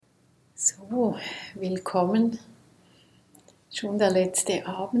So, willkommen. Schon der letzte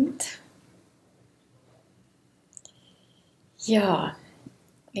Abend. Ja,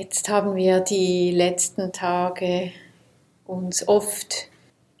 jetzt haben wir die letzten Tage uns oft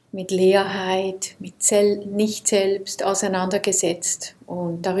mit Leerheit, mit Nicht-Selbst auseinandergesetzt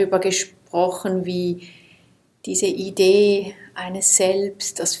und darüber gesprochen, wie diese Idee eines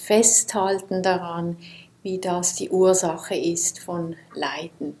Selbst, das Festhalten daran, wie das die Ursache ist von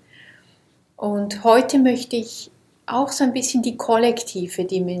Leiden. Und heute möchte ich auch so ein bisschen die kollektive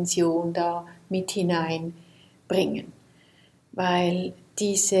Dimension da mit hineinbringen, weil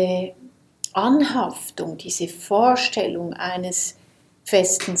diese Anhaftung, diese Vorstellung eines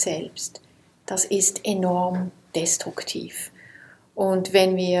festen Selbst, das ist enorm destruktiv. Und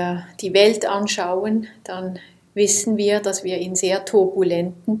wenn wir die Welt anschauen, dann wissen wir, dass wir in sehr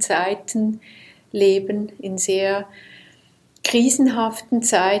turbulenten Zeiten leben, in sehr krisenhaften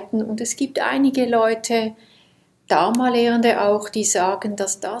Zeiten, und es gibt einige Leute, Dharma-Lehrende auch, die sagen,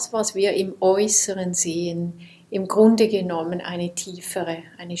 dass das, was wir im Äußeren sehen, im Grunde genommen eine tiefere,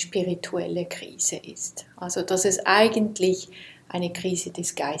 eine spirituelle Krise ist. Also dass es eigentlich eine Krise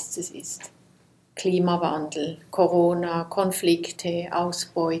des Geistes ist. Klimawandel, Corona, Konflikte,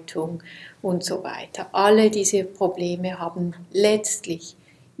 Ausbeutung und so weiter. Alle diese Probleme haben letztlich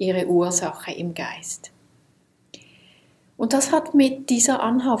ihre Ursache im Geist. Und das hat mit dieser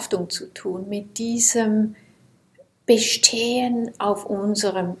Anhaftung zu tun, mit diesem Bestehen auf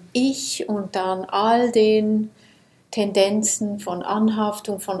unserem Ich und dann all den Tendenzen von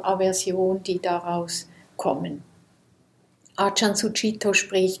Anhaftung, von Aversion, die daraus kommen. Ajahn Sucitto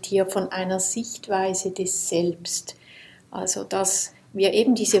spricht hier von einer Sichtweise des Selbst, also dass wir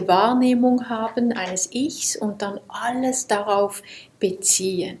eben diese Wahrnehmung haben eines Ichs und dann alles darauf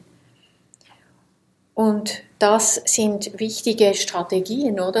beziehen. Und das sind wichtige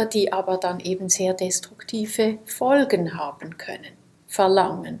Strategien, oder, die aber dann eben sehr destruktive Folgen haben können.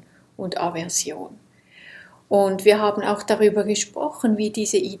 Verlangen und Aversion. Und wir haben auch darüber gesprochen, wie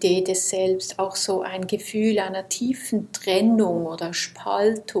diese Idee des Selbst auch so ein Gefühl einer tiefen Trennung oder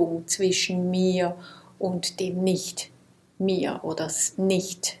Spaltung zwischen mir und dem Nicht-Mir oder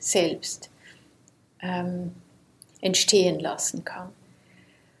Nicht-Selbst entstehen lassen kann.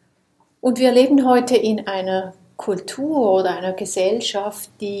 Und wir leben heute in einer Kultur oder einer Gesellschaft,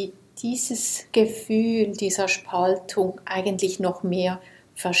 die dieses Gefühl dieser Spaltung eigentlich noch mehr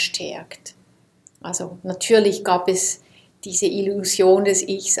verstärkt. Also natürlich gab es diese Illusion des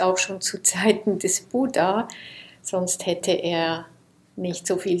Ichs auch schon zu Zeiten des Buddha, sonst hätte er nicht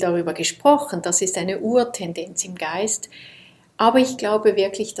so viel darüber gesprochen. Das ist eine Urtendenz im Geist. Aber ich glaube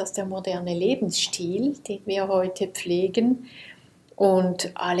wirklich, dass der moderne Lebensstil, den wir heute pflegen,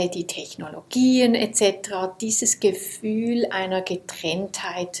 und alle die Technologien etc. dieses Gefühl einer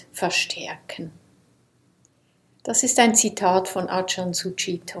Getrenntheit verstärken. Das ist ein Zitat von Ajahn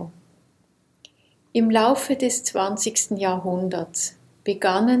Sucitto. Im Laufe des 20. Jahrhunderts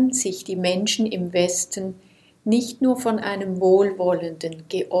begannen sich die Menschen im Westen nicht nur von einem wohlwollenden,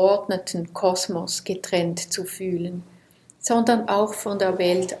 geordneten Kosmos getrennt zu fühlen, sondern auch von der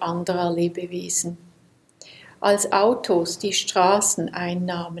Welt anderer Lebewesen. Als Autos die Straßen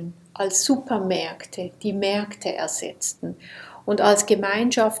einnahmen, als Supermärkte die Märkte ersetzten und als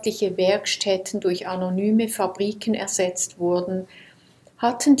gemeinschaftliche Werkstätten durch anonyme Fabriken ersetzt wurden,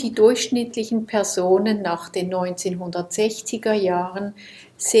 hatten die durchschnittlichen Personen nach den 1960er Jahren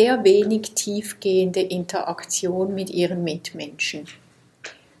sehr wenig tiefgehende Interaktion mit ihren Mitmenschen.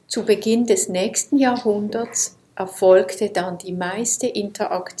 Zu Beginn des nächsten Jahrhunderts erfolgte dann die meiste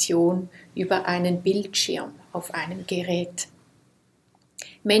Interaktion über einen Bildschirm auf einem Gerät.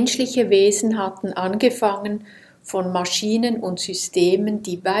 Menschliche Wesen hatten angefangen, von Maschinen und Systemen,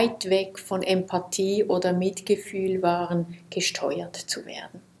 die weit weg von Empathie oder Mitgefühl waren, gesteuert zu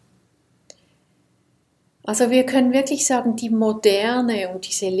werden. Also wir können wirklich sagen, die Moderne und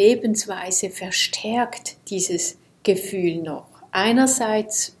diese Lebensweise verstärkt dieses Gefühl noch.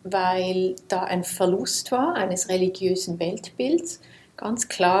 Einerseits, weil da ein Verlust war eines religiösen Weltbilds, ganz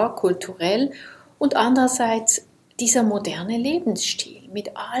klar, kulturell, und andererseits dieser moderne Lebensstil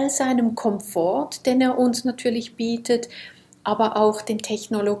mit all seinem Komfort, den er uns natürlich bietet, aber auch den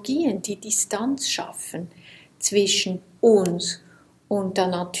Technologien, die Distanz schaffen zwischen uns und der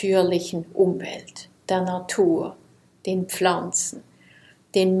natürlichen Umwelt, der Natur, den Pflanzen,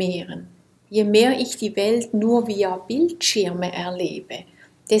 den Meeren. Je mehr ich die Welt nur via Bildschirme erlebe,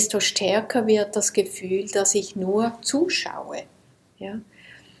 desto stärker wird das Gefühl, dass ich nur zuschaue. Ja?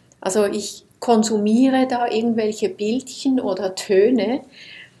 Also ich konsumiere da irgendwelche Bildchen oder Töne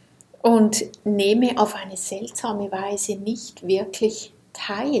und nehme auf eine seltsame Weise nicht wirklich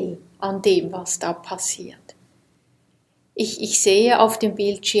teil an dem, was da passiert. Ich sehe auf dem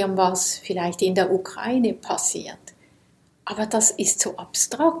Bildschirm, was vielleicht in der Ukraine passiert. Aber das ist so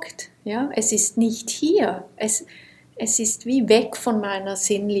abstrakt. Ja? Es ist nicht hier. Es ist wie weg von meiner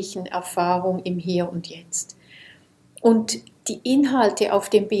sinnlichen Erfahrung im Hier und Jetzt. Und die Inhalte auf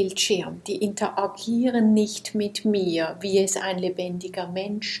dem Bildschirm, die interagieren nicht mit mir, wie es ein lebendiger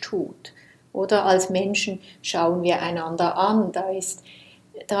Mensch tut. Oder als Menschen schauen wir einander an.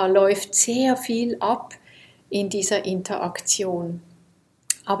 Da läuft sehr viel ab in dieser Interaktion.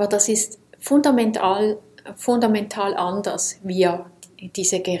 Aber das ist fundamental anders via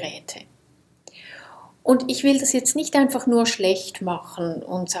diese Geräte. Und ich will das jetzt nicht einfach nur schlecht machen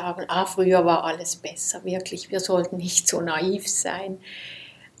und sagen, früher war alles besser. Wirklich, wir sollten nicht so naiv sein.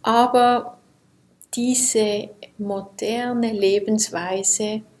 Aber diese moderne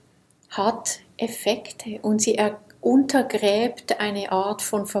Lebensweise hat Effekte und sie untergräbt eine Art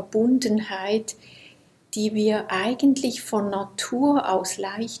von Verbundenheit, die wir eigentlich von Natur aus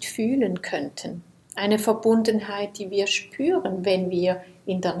leicht fühlen könnten. Eine Verbundenheit, die wir spüren, wenn wir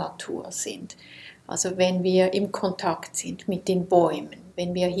in der Natur sind. Also wenn wir im Kontakt sind mit den Bäumen,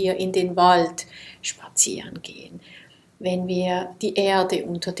 wenn wir hier in den Wald spazieren gehen, wenn wir die Erde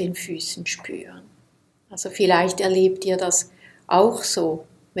unter den Füßen spüren. Also vielleicht erlebt ihr das auch so,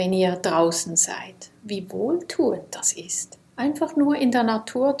 wenn ihr draußen seid, wie wohltuend das ist, einfach nur in der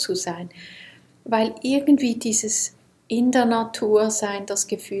Natur zu sein. Weil irgendwie dieses in der Natur sein das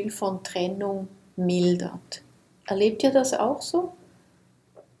Gefühl von Trennung mildert. Erlebt ihr das auch so?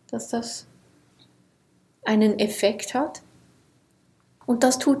 Dass das einen Effekt hat? Und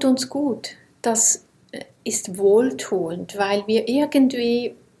das tut uns gut. Das ist wohltuend, weil wir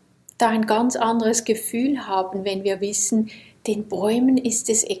irgendwie da ein ganz anderes Gefühl haben, wenn wir wissen, den Bäumen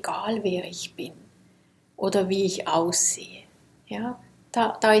ist es egal, wer ich bin oder wie ich aussehe. Ja?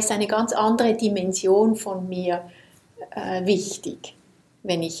 Da ist eine ganz andere Dimension von mir wichtig,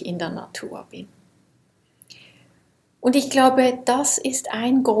 wenn ich in der Natur bin. Und ich glaube, das ist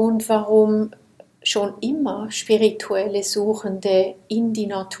ein Grund, warum schon immer spirituelle Suchende in die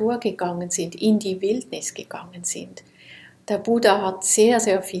Natur gegangen sind, in die Wildnis gegangen sind. Der Buddha hat sehr,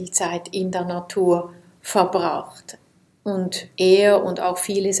 sehr viel Zeit in der Natur verbracht. Und er und auch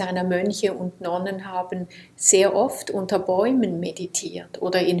viele seiner Mönche und Nonnen haben sehr oft unter Bäumen meditiert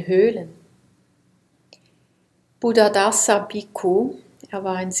oder in Höhlen. Buddhadasa Bhikkhu, er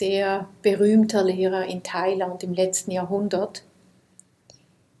war ein sehr berühmter Lehrer in Thailand im letzten Jahrhundert,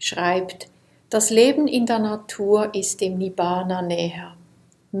 schreibt, das Leben in der Natur ist dem Nibbana näher,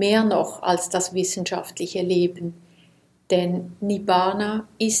 mehr noch als das wissenschaftliche Leben, denn Nibbana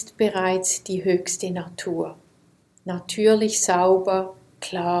ist bereits die höchste Natur. Natürlich sauber,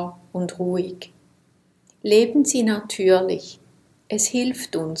 klar und ruhig. Leben Sie natürlich. Es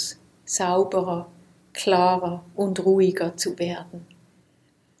hilft uns, sauberer, klarer und ruhiger zu werden.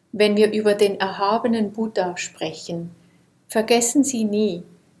 Wenn wir über den erhabenen Buddha sprechen, vergessen Sie nie,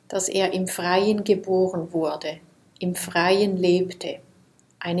 dass er im Freien geboren wurde, im Freien lebte,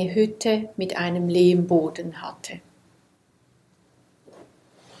 eine Hütte mit einem Lehmboden hatte.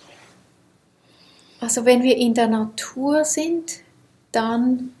 Also wenn wir in der Natur sind,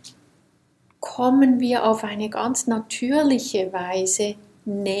 dann kommen wir auf eine ganz natürliche Weise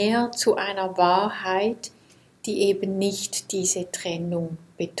näher zu einer Wahrheit, die eben nicht diese Trennung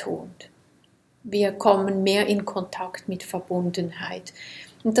betont. Wir kommen mehr in Kontakt mit Verbundenheit.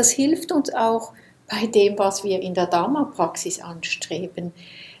 Und das hilft uns auch bei dem, was wir in der Dharma-Praxis anstreben,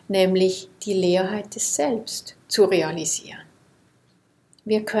 nämlich die Leerheit des Selbst zu realisieren.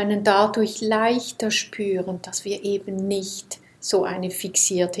 Wir können dadurch leichter spüren, dass wir eben nicht so eine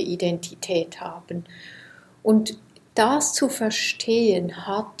fixierte Identität haben. Und das zu verstehen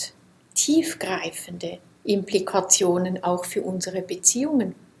hat tiefgreifende Implikationen auch für unsere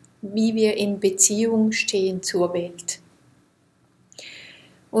Beziehungen, wie wir in Beziehung stehen zur Welt.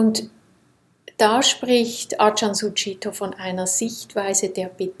 Und da spricht Ajahn Sucitto von einer Sichtweise der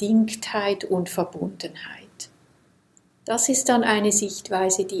Bedingtheit und Verbundenheit. Das ist dann eine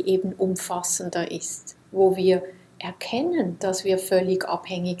Sichtweise, die eben umfassender ist, wo wir erkennen, dass wir völlig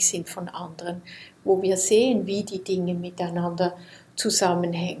abhängig sind von anderen, wo wir sehen, wie die Dinge miteinander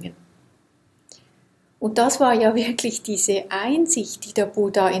zusammenhängen. Und das war ja wirklich diese Einsicht, die der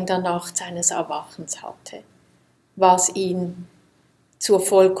Buddha in der Nacht seines Erwachens hatte, was ihn zur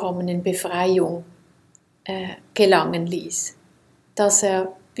vollkommenen Befreiung gelangen ließ. Dass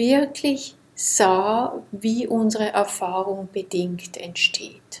er wirklich sah, wie unsere Erfahrung bedingt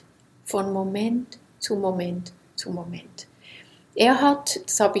entsteht, von Moment zu Moment zu Moment. Er hat,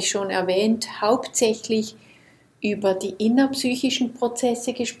 das habe ich schon erwähnt, hauptsächlich über die innerpsychischen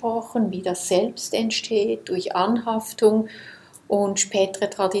Prozesse gesprochen, wie das Selbst entsteht durch Anhaftung, und spätere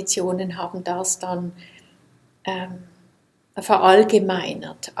Traditionen haben das dann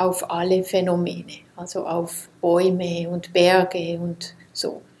verallgemeinert auf alle Phänomene, also auf Bäume und Berge und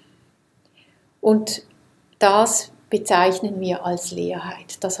so. Und das bezeichnen wir als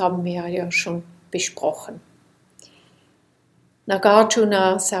Leerheit. Das haben wir ja schon besprochen.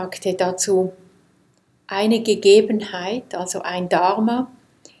 Nagarjuna sagte dazu, eine Gegebenheit, also ein Dharma,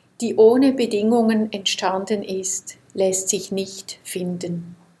 die ohne Bedingungen entstanden ist, lässt sich nicht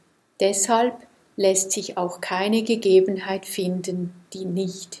finden. Deshalb lässt sich auch keine Gegebenheit finden, die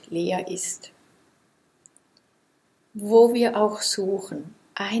nicht leer ist. Wo wir auch suchen,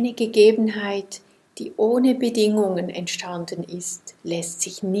 eine Gegebenheit, die ohne Bedingungen entstanden ist, lässt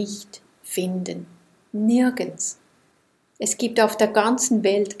sich nicht finden. Nirgends. Es gibt auf der ganzen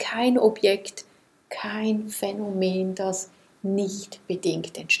Welt kein Objekt, kein Phänomen, das nicht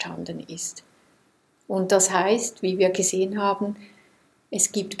bedingt entstanden ist. Und das heißt, wie wir gesehen haben,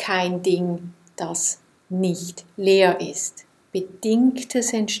 es gibt kein Ding, das nicht leer ist.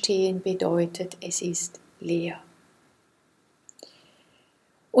 Bedingtes Entstehen bedeutet, es ist leer.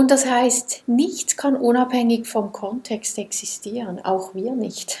 Und das heißt, nichts kann unabhängig vom Kontext existieren, auch wir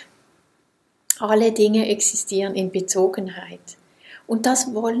nicht. Alle Dinge existieren in Bezogenheit. Und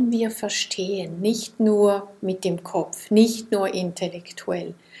das wollen wir verstehen, nicht nur mit dem Kopf, nicht nur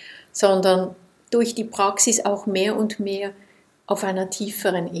intellektuell, sondern durch die Praxis auch mehr und mehr auf einer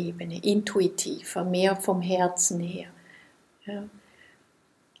tieferen Ebene, intuitiver, mehr vom Herzen her. Ja.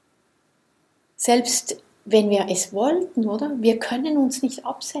 Selbst wenn wir es wollten, oder? Wir können uns nicht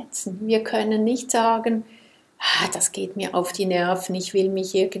absetzen. Wir können nicht sagen, das geht mir auf die Nerven, ich will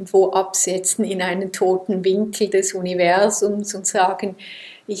mich irgendwo absetzen in einen toten Winkel des Universums und sagen,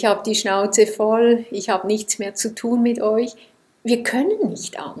 ich habe die Schnauze voll, ich habe nichts mehr zu tun mit euch. Wir können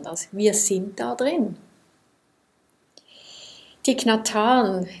nicht anders, wir sind da drin. Thich Nhat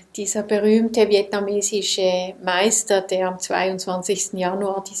Hanh, dieser berühmte vietnamesische Meister, der am 22.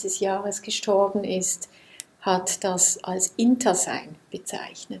 Januar dieses Jahres gestorben ist, hat das als Intersein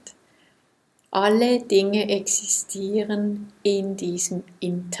bezeichnet. Alle Dinge existieren in diesem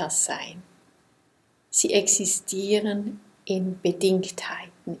Intersein. Sie existieren in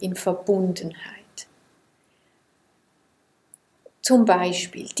Bedingtheiten, in Verbundenheit. Zum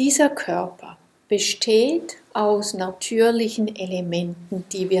Beispiel, dieser Körper besteht aus natürlichen Elementen,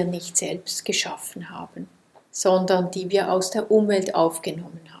 die wir nicht selbst geschaffen haben, sondern die wir aus der Umwelt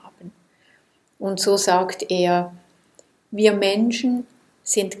aufgenommen haben. Und so sagt er, wir Menschen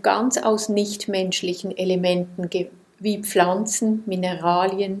sind ganz aus nichtmenschlichen Elementen wie Pflanzen,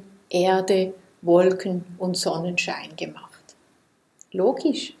 Mineralien, Erde, Wolken und Sonnenschein gemacht.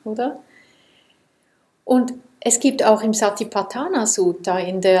 Logisch, oder? Und es gibt auch im Satipatthana Sutta,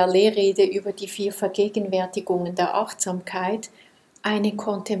 in der Lehrrede über die 4 Vergegenwärtigungen der Achtsamkeit, eine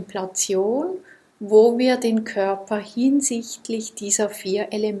Kontemplation, wo wir den Körper hinsichtlich dieser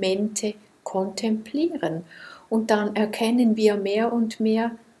 4 Elemente kontemplieren. Und dann erkennen wir mehr und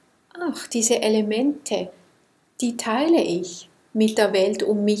mehr, diese Elemente, die teile ich mit der Welt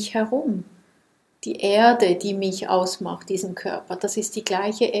um mich herum. Die Erde, die mich ausmacht, diesen Körper, das ist die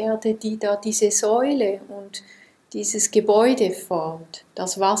gleiche Erde, die da diese Säule und dieses Gebäude formt.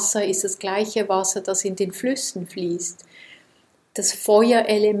 Das Wasser ist das gleiche Wasser, das in den Flüssen fließt. Das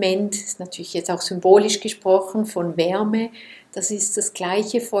Feuerelement ist natürlich jetzt auch symbolisch gesprochen von Wärme. Das ist das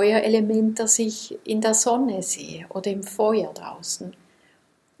gleiche Feuerelement, das ich in der Sonne sehe oder im Feuer draußen.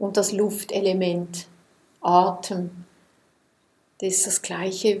 Und das Luftelement, Atem, das ist das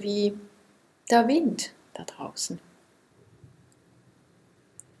gleiche wie der Wind da draußen.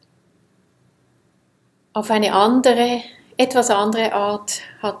 Auf eine etwas andere Art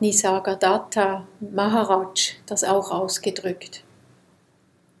hat Nisargadatta Maharaj das auch ausgedrückt.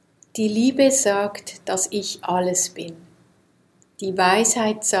 Die Liebe sagt, dass ich alles bin. Die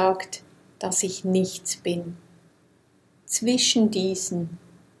Weisheit sagt, dass ich nichts bin. Zwischen diesen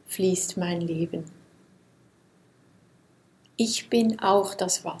fließt mein Leben. Ich bin auch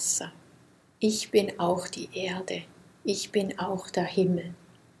das Wasser. Ich bin auch die Erde. Ich bin auch der Himmel.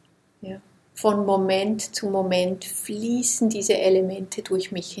 Ja. Von Moment zu Moment fließen diese Elemente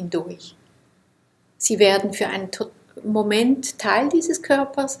durch mich hindurch. Sie werden für einen Moment Teil dieses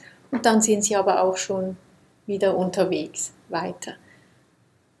Körpers und dann sind sie aber auch schon wieder unterwegs, weiter.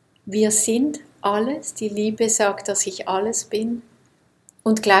 Wir sind alles, die Liebe sagt, dass ich alles bin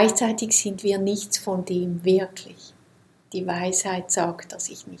und gleichzeitig sind wir nichts von dem wirklich. Die Weisheit sagt, dass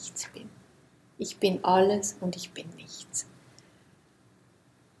ich nichts bin. Ich bin alles und ich bin nichts.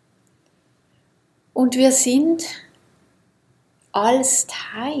 Und wir sind als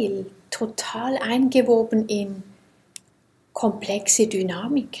Teil total eingewoben in komplexe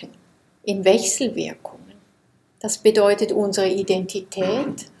Dynamiken, in Wechselwirkungen. Das bedeutet, unsere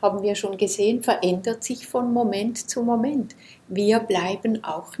Identität, haben wir schon gesehen, verändert sich von Moment zu Moment. Wir bleiben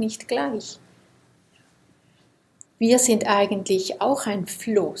auch nicht gleich. Wir sind eigentlich auch ein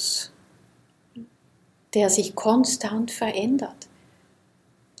Fluss, der sich konstant verändert.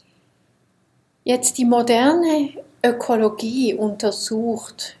 Jetzt die moderne Ökologie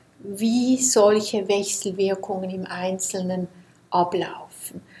untersucht, wie solche Wechselwirkungen im Einzelnen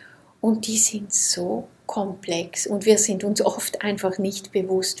ablaufen. Und die sind so komplex und wir sind uns oft einfach nicht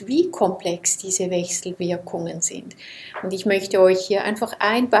bewusst, wie komplex diese Wechselwirkungen sind. Und ich möchte euch hier einfach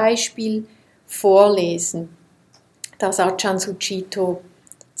ein Beispiel vorlesen, das Ajahn Sucitto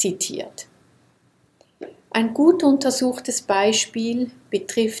zitiert. Ein gut untersuchtes Beispiel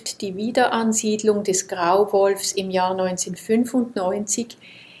betrifft die Wiederansiedlung des Grauwolfs im Jahr 1995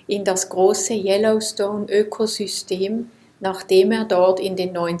 in das große Yellowstone-Ökosystem, nachdem er dort in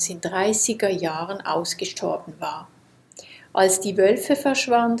den 1930er Jahren ausgestorben war. Als die Wölfe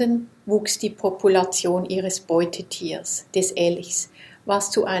verschwanden, wuchs die Population ihres Beutetiers, des Elchs, was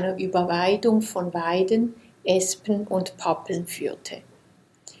zu einer Überweidung von Weiden, Espen und Pappeln führte.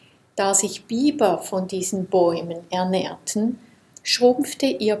 Da sich Biber von diesen Bäumen ernährten, schrumpfte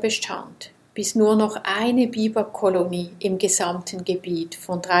ihr Bestand, bis nur noch eine Biberkolonie im gesamten Gebiet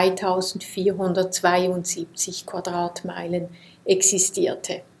von 3472 Quadratmeilen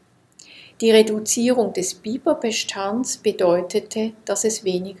existierte. Die Reduzierung des Biberbestands bedeutete, dass es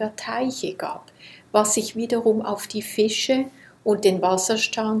weniger Teiche gab, was sich wiederum auf die Fische und den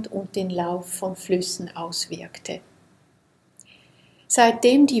Wasserstand und den Lauf von Flüssen auswirkte.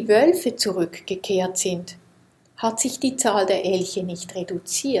 Seitdem die Wölfe zurückgekehrt sind, hat sich die Zahl der Elche nicht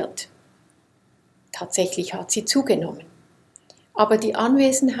reduziert. Tatsächlich hat sie zugenommen. Aber die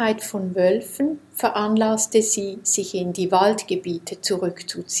Anwesenheit von Wölfen veranlasste sie, sich in die Waldgebiete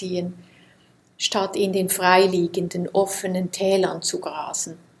zurückzuziehen, statt in den freiliegenden, offenen Tälern zu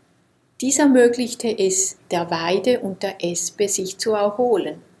grasen. Dies ermöglichte es der Weide und der Espe, sich zu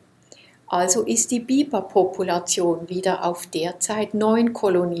erholen. Also ist die Biberpopulation wieder auf derzeit 9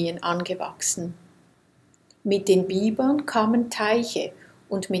 Kolonien angewachsen. Mit den Bibern kamen Teiche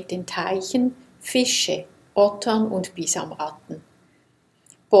und mit den Teichen Fische, Ottern und Bisamratten.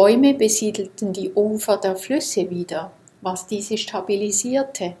 Bäume besiedelten die Ufer der Flüsse wieder, was diese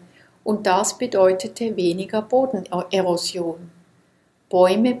stabilisierte, und das bedeutete weniger Bodenerosion.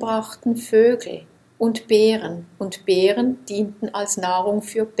 Bäume brachten Vögel und Beeren dienten als Nahrung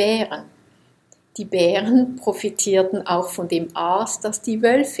für Bären. Die Bären profitierten auch von dem Aas, das die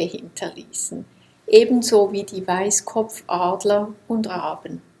Wölfe hinterließen, ebenso wie die Weißkopfadler und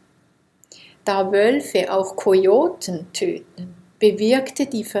Raben. Da Wölfe auch Kojoten töten, bewirkte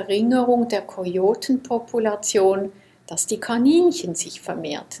die Verringerung der Kojotenpopulation, dass die Kaninchen sich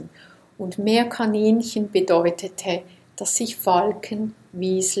vermehrten, und mehr Kaninchen bedeutete, dass sich Falken,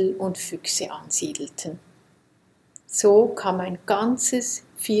 Wiesel und Füchse ansiedelten. So kam ein ganzes,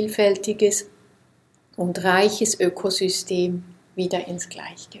 vielfältiges und reiches Ökosystem wieder ins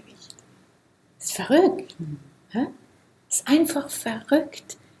Gleichgewicht. Das ist verrückt. Es ist einfach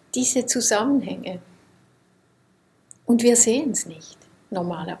verrückt, diese Zusammenhänge. Und wir sehen es nicht,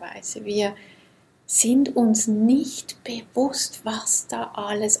 normalerweise. Wir sind uns nicht bewusst, was da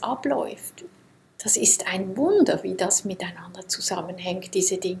alles abläuft. Das ist ein Wunder, wie das miteinander zusammenhängt,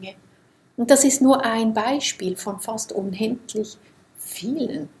 diese Dinge. Und das ist nur ein Beispiel von fast unendlich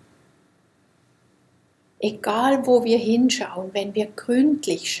vielen. Egal, wo wir hinschauen, wenn wir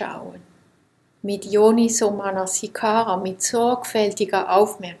gründlich schauen, mit Yoniso Manasikara, mit sorgfältiger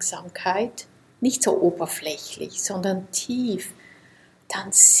Aufmerksamkeit, nicht so oberflächlich, sondern tief,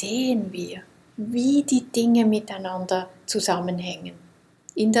 dann sehen wir, wie die Dinge miteinander zusammenhängen.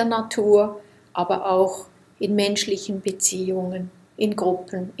 In der Natur, aber auch in menschlichen Beziehungen, in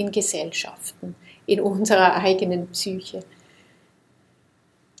Gruppen, in Gesellschaften, in unserer eigenen Psyche.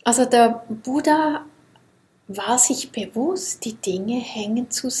 Also der Buddha war sich bewusst, die Dinge hängen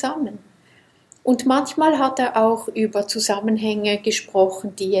zusammen. Und manchmal hat er auch über Zusammenhänge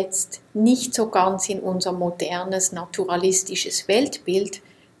gesprochen, die jetzt nicht so ganz in unser modernes, naturalistisches Weltbild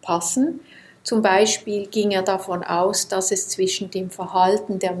passen. Zum Beispiel ging er davon aus, dass es zwischen dem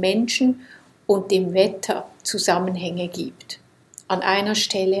Verhalten der Menschen und dem Wetter Zusammenhänge gibt. An einer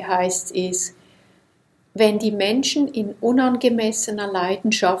Stelle heißt es: Wenn die Menschen in unangemessener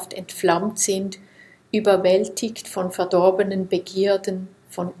Leidenschaft entflammt sind, überwältigt von verdorbenen Begierden,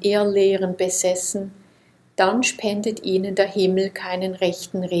 von Irrlehren besessen, dann spendet ihnen der Himmel keinen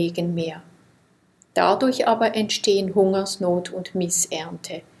rechten Regen mehr. Dadurch aber entstehen Hungersnot und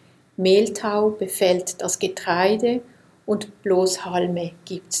Missernte. Mehltau befällt das Getreide und bloß Halme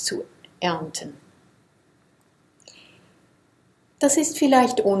gibt's zu ernten. Das ist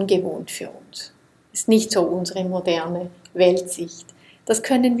vielleicht ungewohnt für uns. Ist nicht so unsere moderne Weltsicht. Das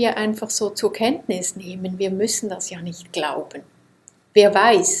können wir einfach so zur Kenntnis nehmen. Wir müssen das ja nicht glauben. Wer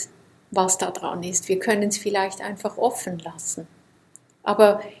weiß, was da dran ist. Wir können es vielleicht einfach offen lassen.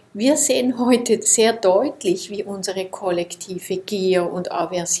 Aber wir sehen heute sehr deutlich, wie unsere kollektive Gier und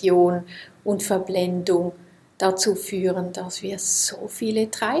Aversion und Verblendung dazu führen, dass wir so viele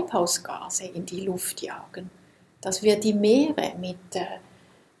Treibhausgase in die Luft jagen, dass wir die Meere mit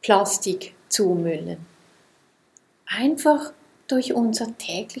Plastik zumüllen. Einfach durch unser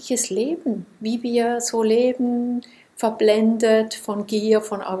tägliches Leben, wie wir so leben, verblendet, von Gier,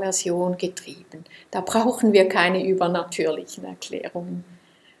 von Aversion getrieben. Da brauchen wir keine übernatürlichen Erklärungen.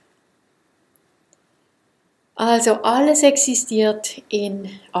 Also alles existiert in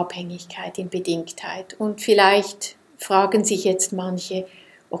Abhängigkeit, in Bedingtheit. Und vielleicht fragen sich jetzt manche,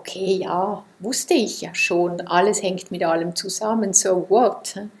 okay, ja, wusste ich ja schon, alles hängt mit allem zusammen, so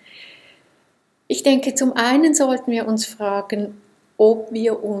what? Ich denke, zum einen sollten wir uns fragen, ob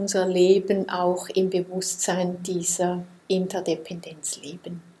wir unser Leben auch im Bewusstsein dieser Interdependenz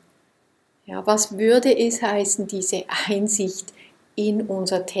leben. Ja, was würde es heißen, diese Einsicht in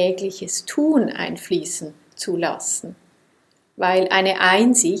unser tägliches Tun einfließen zu lassen? Weil eine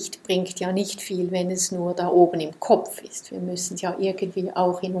Einsicht bringt ja nicht viel, wenn es nur da oben im Kopf ist. Wir müssen es ja irgendwie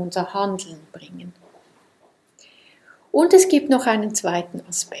auch in unser Handeln bringen. Und es gibt noch einen zweiten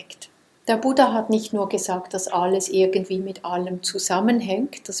Aspekt. Der Buddha hat nicht nur gesagt, dass alles irgendwie mit allem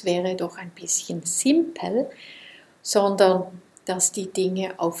zusammenhängt, das wäre doch ein bisschen simpel, sondern dass die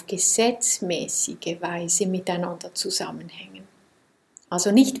Dinge auf gesetzmäßige Weise miteinander zusammenhängen.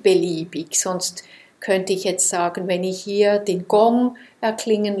 Also nicht beliebig, sonst könnte ich jetzt sagen, wenn ich hier den Gong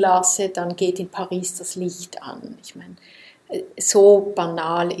erklingen lasse, dann geht in Paris das Licht an. Ich meine, so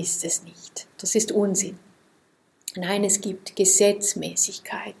banal ist es nicht. Das ist Unsinn. Nein, es gibt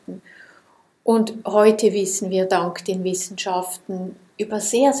Gesetzmäßigkeiten. Und heute wissen wir dank den Wissenschaften über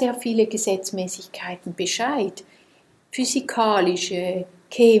sehr, sehr viele Gesetzmäßigkeiten Bescheid. Physikalische,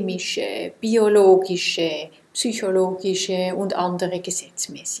 chemische, biologische, psychologische und andere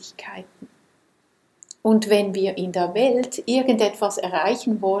Gesetzmäßigkeiten. Und wenn wir in der Welt irgendetwas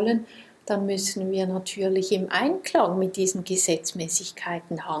erreichen wollen, dann müssen wir natürlich im Einklang mit diesen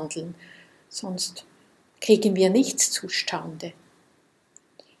Gesetzmäßigkeiten handeln, sonst kriegen wir nichts zustande.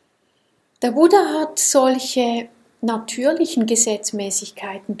 Der Buddha hat solche natürlichen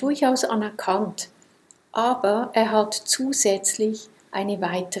Gesetzmäßigkeiten durchaus anerkannt, aber er hat zusätzlich eine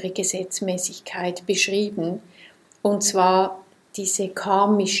weitere Gesetzmäßigkeit beschrieben, und zwar diese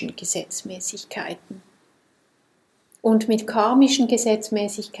karmischen Gesetzmäßigkeiten. Und mit karmischen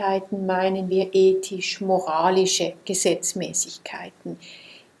Gesetzmäßigkeiten meinen wir ethisch-moralische Gesetzmäßigkeiten,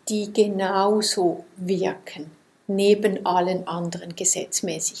 die genauso wirken, neben allen anderen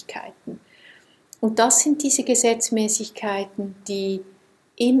Gesetzmäßigkeiten. Und das sind diese Gesetzmäßigkeiten, die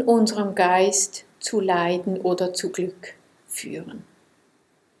in unserem Geist zu Leiden oder zu Glück führen.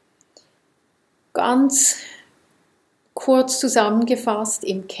 Ganz kurz zusammengefasst,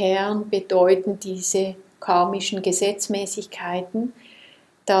 im Kern bedeuten diese karmischen Gesetzmäßigkeiten,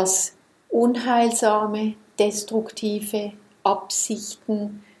 dass unheilsame, destruktive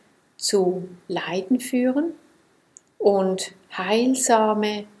Absichten zu Leiden führen und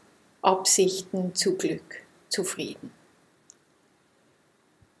heilsame Absichten zu Glück, zu Frieden.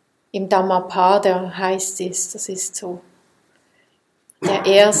 Im Dhammapada heißt es, das ist so der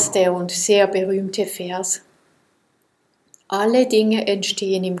erste und sehr berühmte Vers: Alle Dinge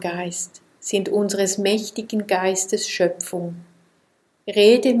entstehen im Geist, sind unseres mächtigen Geistes Schöpfung.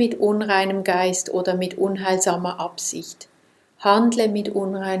 Rede mit unreinem Geist oder mit unheilsamer Absicht. Handle mit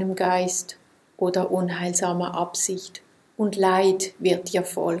unreinem Geist oder unheilsamer Absicht, und Leid wird dir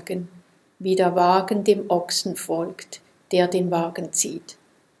folgen, wie der Wagen dem Ochsen folgt, der den Wagen zieht.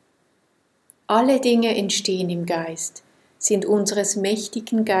 Alle Dinge entstehen im Geist, sind unseres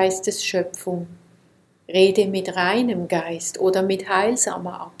mächtigen Geistes Schöpfung. Rede mit reinem Geist oder mit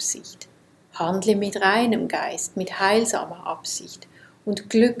heilsamer Absicht. Handle mit reinem Geist, mit heilsamer Absicht, und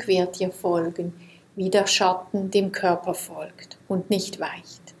Glück wird dir folgen, wie der Schatten dem Körper folgt und nicht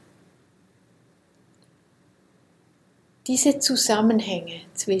weicht. Diese Zusammenhänge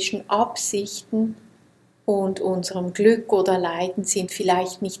zwischen Absichten und unserem Glück oder Leiden sind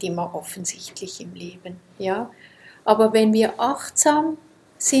vielleicht nicht immer offensichtlich im Leben, ja? Aber wenn wir achtsam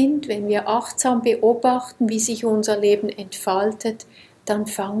sind, wenn wir achtsam beobachten, wie sich unser Leben entfaltet, dann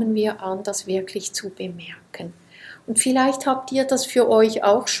fangen wir an, das wirklich zu bemerken. Und vielleicht habt ihr das für euch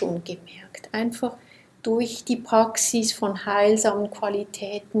auch schon gemerkt, einfach durch die Praxis von heilsamen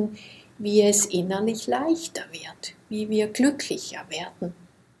Qualitäten, wie es innerlich leichter wird, wie wir glücklicher werden.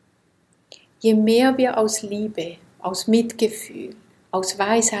 Je mehr wir aus Liebe, aus Mitgefühl, aus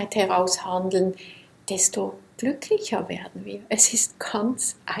Weisheit heraus handeln, desto glücklicher werden wir. Es ist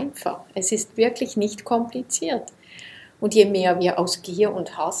ganz einfach, es ist wirklich nicht kompliziert. Und je mehr wir aus Gier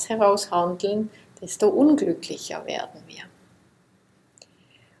und Hass heraus handeln, desto unglücklicher werden wir.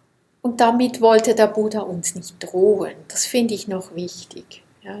 Und damit wollte der Buddha uns nicht drohen. Das finde ich noch wichtig.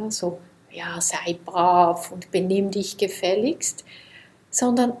 Ja, sei brav und benimm dich gefälligst.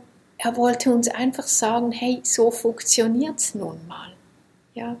 Sondern er wollte uns einfach sagen, hey, so funktioniert es nun mal.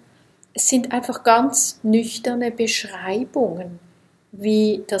 Ja, es sind einfach ganz nüchterne Beschreibungen,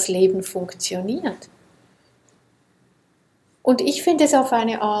 wie das Leben funktioniert. Und ich finde es auf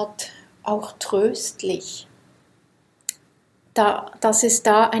eine Art auch tröstlich, dass es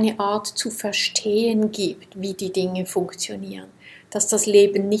da eine Art zu verstehen gibt, wie die Dinge funktionieren. Dass das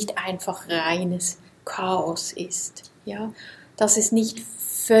Leben nicht einfach reines Chaos ist, ja? Dass es nicht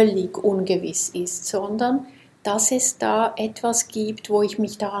völlig ungewiss ist, sondern dass es da etwas gibt, wo ich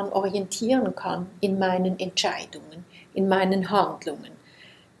mich daran orientieren kann in meinen Entscheidungen, in meinen Handlungen,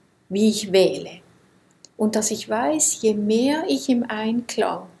 wie ich wähle. Und dass ich weiß, je mehr ich im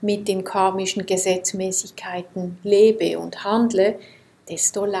Einklang mit den karmischen Gesetzmäßigkeiten lebe und handle,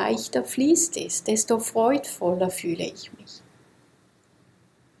 desto leichter fließt es, desto freudvoller fühle ich mich.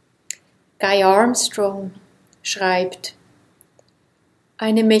 Guy Armstrong schreibt,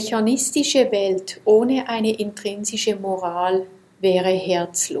 eine mechanistische Welt ohne eine intrinsische Moral wäre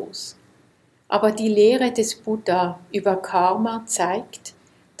herzlos. Aber die Lehre des Buddha über Karma zeigt,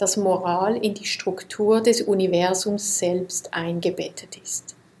 dass Moral in die Struktur des Universums selbst eingebettet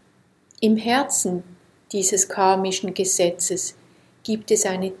ist. Im Herzen dieses karmischen Gesetzes gibt es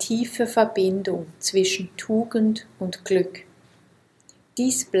eine tiefe Verbindung zwischen Tugend und Glück.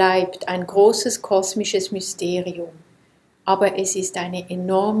 Dies bleibt ein großes kosmisches Mysterium, aber es ist eine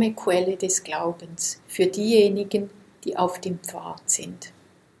enorme Quelle des Glaubens für diejenigen, die auf dem Pfad sind.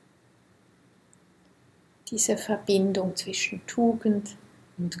 Diese Verbindung zwischen Tugend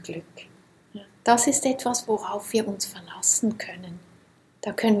und Glück. Das ist etwas, worauf wir uns verlassen können.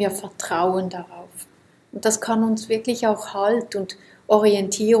 Da können wir vertrauen darauf. Und das kann uns wirklich auch Halt und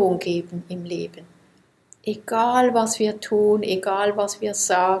Orientierung geben im Leben. Egal was wir tun, egal was wir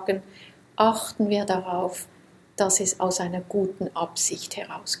sagen, achten wir darauf, dass es aus einer guten Absicht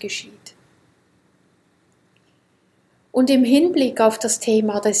heraus geschieht. Und im Hinblick auf das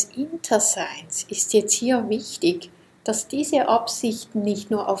Thema des Interseins ist jetzt hier wichtig, dass diese Absichten nicht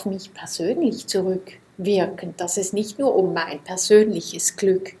nur auf mich persönlich zurückwirken, dass es nicht nur um mein persönliches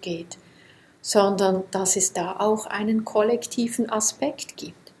Glück geht, sondern dass es da auch einen kollektiven Aspekt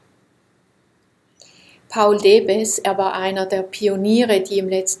gibt. Paul Debes, er war einer der Pioniere, die im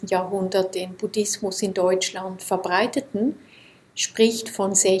letzten Jahrhundert den Buddhismus in Deutschland verbreiteten, spricht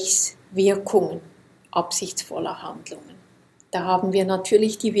von 6 Wirkungen absichtsvoller Handlungen. Da haben wir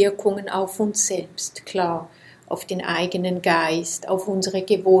natürlich die Wirkungen auf uns selbst, klar, auf den eigenen Geist, auf unsere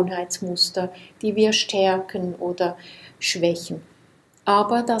Gewohnheitsmuster, die wir stärken oder schwächen.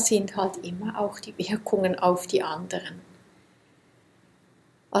 Aber da sind halt immer auch die Wirkungen auf die anderen.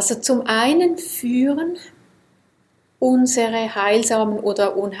 Also zum einen führen unsere heilsamen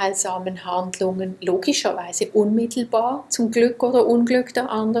oder unheilsamen Handlungen logischerweise unmittelbar zum Glück oder Unglück der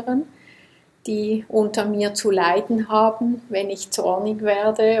anderen, die unter mir zu leiden haben, wenn ich zornig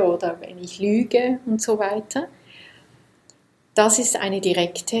werde oder wenn ich lüge und so weiter. Das ist eine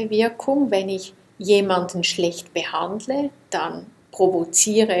direkte Wirkung. Wenn ich jemanden schlecht behandle, dann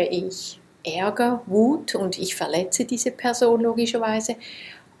provoziere ich Ärger, Wut und ich verletze diese Person logischerweise.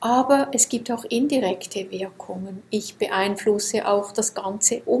 Aber es gibt auch indirekte Wirkungen. Ich beeinflusse auch das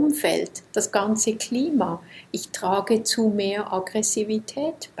ganze Umfeld, das ganze Klima. Ich trage zu mehr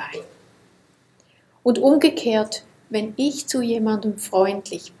Aggressivität bei. Und umgekehrt, wenn ich zu jemandem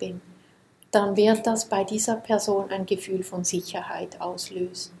freundlich bin, dann wird das bei dieser Person ein Gefühl von Sicherheit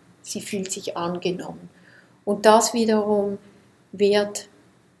auslösen. Sie fühlt sich angenommen. Und das wiederum wird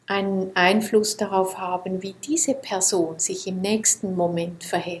einen Einfluss darauf haben, wie diese Person sich im nächsten Moment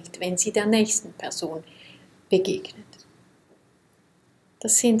verhält, wenn sie der nächsten Person begegnet.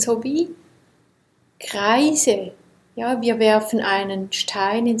 Das sind so wie Kreise. Ja, wir werfen einen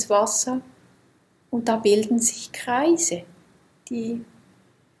Stein ins Wasser und da bilden sich Kreise, die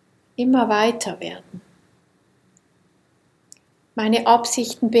immer weiter werden. Meine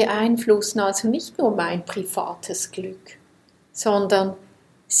Absichten beeinflussen also nicht nur mein privates Glück, sondern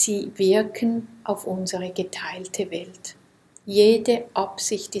sie wirken auf unsere geteilte Welt. Jede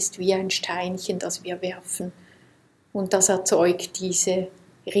Absicht ist wie ein Steinchen, das wir werfen, und das erzeugt diese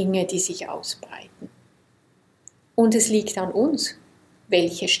Ringe, die sich ausbreiten. Und es liegt an uns,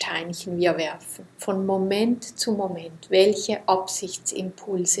 welche Steinchen wir werfen, von Moment zu Moment, welche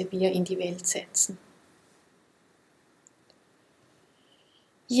Absichtsimpulse wir in die Welt setzen.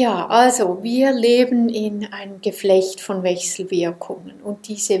 Ja, also wir leben in einem Geflecht von Wechselwirkungen und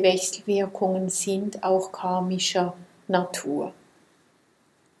diese Wechselwirkungen sind auch karmischer Natur.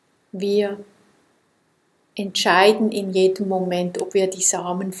 Wir entscheiden in jedem Moment, ob wir die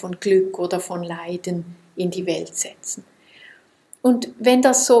Samen von Glück oder von Leiden in die Welt setzen. Und wenn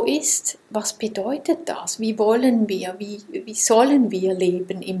das so ist, was bedeutet das? Wie wollen wir, wie sollen wir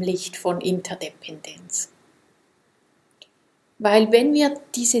leben im Licht von Interdependenz? Weil wenn wir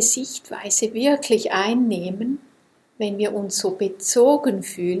diese Sichtweise wirklich einnehmen, wenn wir uns so bezogen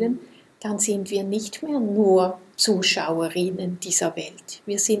fühlen, dann sind wir nicht mehr nur Zuschauerinnen dieser Welt.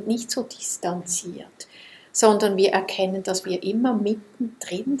 Wir sind nicht so distanziert, sondern wir erkennen, dass wir immer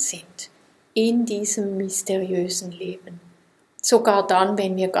mittendrin sind in diesem mysteriösen Leben. Sogar dann,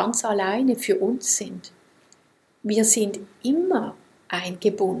 wenn wir ganz alleine für uns sind. Wir sind immer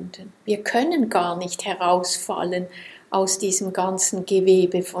eingebunden. Wir können gar nicht herausfallen aus diesem ganzen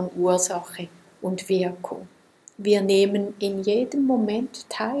Gewebe von Ursache und Wirkung. Wir nehmen in jedem Moment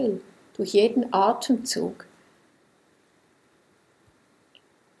teil, durch jeden Atemzug.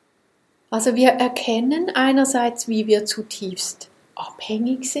 Also wir erkennen einerseits, wie wir zutiefst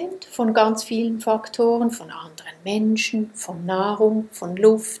abhängig sind von ganz vielen Faktoren, von anderen Menschen, von Nahrung, von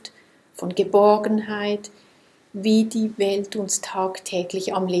Luft, von Geborgenheit, wie die Welt uns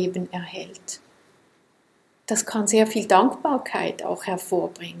tagtäglich am Leben erhält. Das kann sehr viel Dankbarkeit auch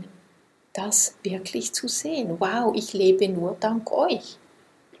hervorbringen, das wirklich zu sehen. Wow, ich lebe nur dank euch.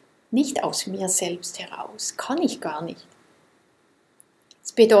 Nicht aus mir selbst heraus, kann ich gar nicht.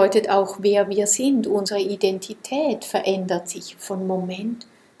 Es bedeutet auch, wer wir sind, unsere Identität verändert sich von Moment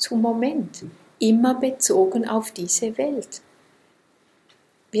zu Moment, immer bezogen auf diese Welt.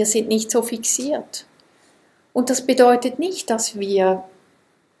 Wir sind nicht so fixiert. Und das bedeutet nicht, dass wir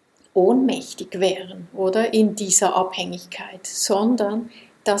ohnmächtig wären oder in dieser Abhängigkeit, sondern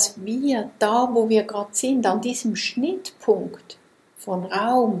dass wir da, wo wir gerade sind, an diesem Schnittpunkt von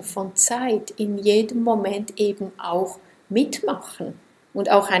Raum, von Zeit, in jedem Moment eben auch mitmachen und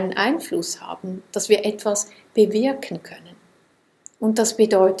auch einen Einfluss haben, dass wir etwas bewirken können. Und das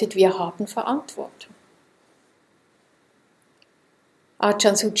bedeutet, wir haben Verantwortung.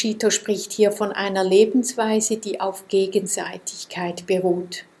 Ajahn Sucitto spricht hier von einer Lebensweise, die auf Gegenseitigkeit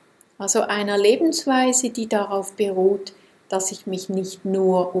beruht. Also einer Lebensweise, die darauf beruht, dass ich mich nicht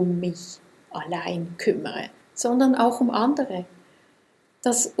nur um mich allein kümmere, sondern auch um andere.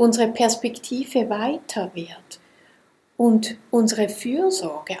 Dass unsere Perspektive weiter wird und unsere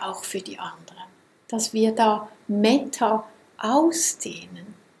Fürsorge auch für die anderen. Dass wir da Metta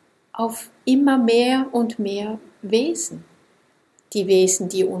ausdehnen auf immer mehr und mehr Wesen. Die Wesen,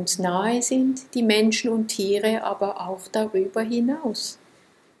 die uns nahe sind, die Menschen und Tiere, aber auch darüber hinaus.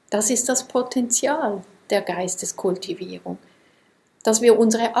 Das ist das Potenzial der Geisteskultivierung, dass wir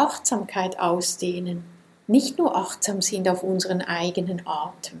unsere Achtsamkeit ausdehnen, nicht nur achtsam sind auf unseren eigenen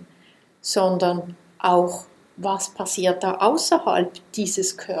Atem, sondern auch, was passiert da außerhalb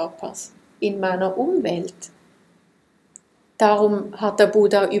dieses Körpers, in meiner Umwelt. Darum hat der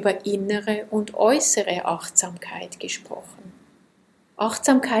Buddha über innere und äußere Achtsamkeit gesprochen.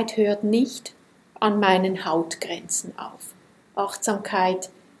 Achtsamkeit hört nicht an meinen Hautgrenzen auf. Achtsamkeit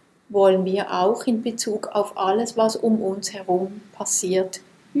wollen wir auch in Bezug auf alles, was um uns herum passiert,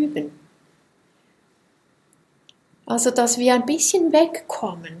 üben. Also, dass wir ein bisschen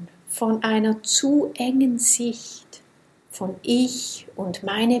wegkommen von einer zu engen Sicht, von ich und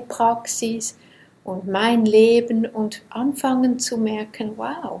meine Praxis und mein Leben und anfangen zu merken,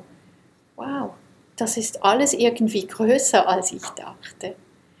 wow, das ist alles irgendwie größer, als ich dachte.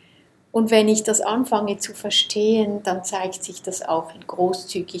 Und wenn ich das anfange zu verstehen, dann zeigt sich das auch in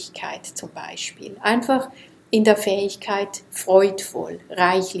Großzügigkeit zum Beispiel. Einfach in der Fähigkeit, freudvoll,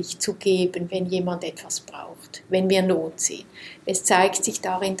 reichlich zu geben, wenn jemand etwas braucht, wenn wir Not sehen. Es zeigt sich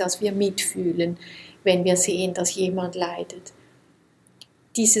darin, dass wir mitfühlen, wenn wir sehen, dass jemand leidet.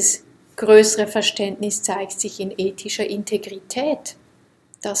 Dieses größere Verständnis zeigt sich in ethischer Integrität,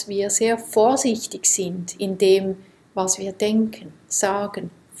 dass wir sehr vorsichtig sind in dem, was wir denken,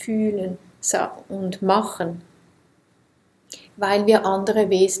 sagen, fühlen und machen, weil wir andere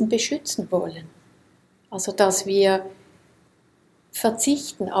Wesen beschützen wollen. Also dass wir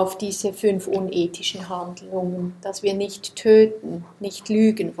verzichten auf diese 5 unethischen Handlungen, dass wir nicht töten, nicht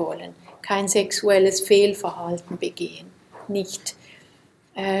lügen wollen, kein sexuelles Fehlverhalten begehen, nicht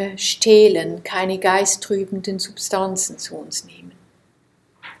stehlen, keine geisttrübenden Substanzen zu uns nehmen.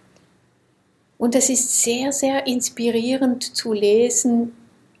 Und es ist sehr, sehr inspirierend zu lesen,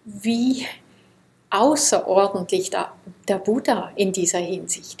 wie außerordentlich der Buddha in dieser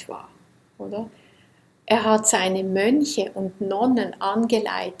Hinsicht war, oder? Er hat seine Mönche und Nonnen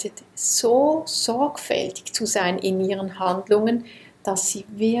angeleitet, so sorgfältig zu sein in ihren Handlungen, dass sie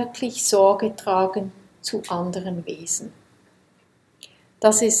wirklich Sorge tragen zu anderen Wesen.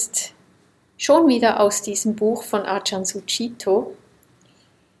 Das ist schon wieder aus diesem Buch von Ajahn Sucitto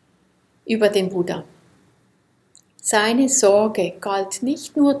über den Buddha. Seine Sorge galt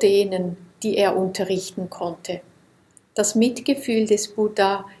nicht nur denen, die er unterrichten konnte. Das Mitgefühl des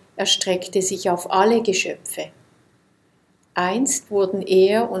Buddha erstreckte sich auf alle Geschöpfe. Einst wurden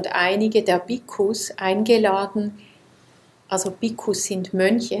er und einige der Bhikkhus eingeladen, also Bhikkhus sind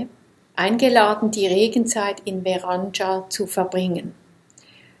Mönche, eingeladen, die Regenzeit in Veranja zu verbringen.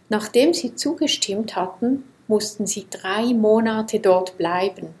 Nachdem sie zugestimmt hatten, mussten sie 3 Monate dort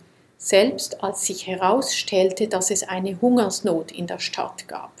bleiben, selbst als sich herausstellte, dass es eine Hungersnot in der Stadt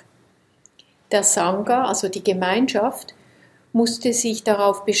gab. Der Sangha, also die Gemeinschaft, musste sich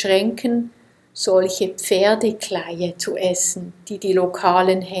darauf beschränken, solche Pferdekleie zu essen, die die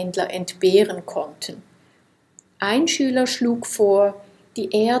lokalen Händler entbehren konnten. Ein Schüler schlug vor, die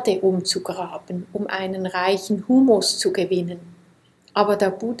Erde umzugraben, um einen reichen Humus zu gewinnen. Aber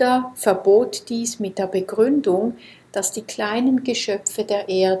der Buddha verbot dies mit der Begründung, dass die kleinen Geschöpfe der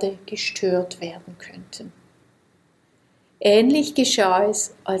Erde gestört werden könnten. Ähnlich geschah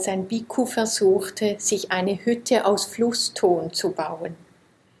es, als ein Bhikkhu versuchte, sich eine Hütte aus Flusston zu bauen.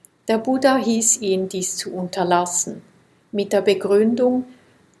 Der Buddha hieß ihn, dies zu unterlassen, mit der Begründung,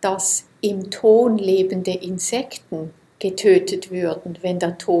 dass im Ton lebende Insekten getötet würden, wenn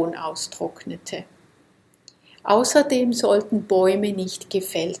der Ton austrocknete. Außerdem sollten Bäume nicht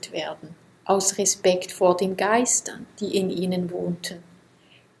gefällt werden, aus Respekt vor den Geistern, die in ihnen wohnten.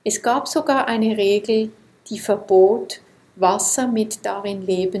 Es gab sogar eine Regel, die verbot, Wasser mit darin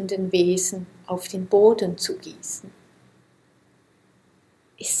lebenden Wesen auf den Boden zu gießen.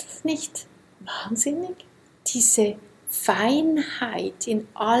 Ist das nicht wahnsinnig? Diese Feinheit in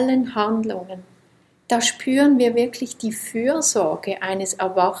allen Handlungen. Da spüren wir wirklich die Fürsorge eines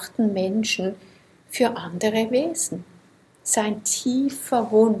erwachten Menschen für andere Wesen. Sein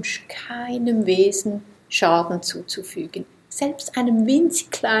tiefer Wunsch, keinem Wesen Schaden zuzufügen, selbst einem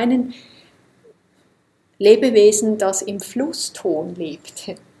winzig kleinen Lebewesen, das im Flusston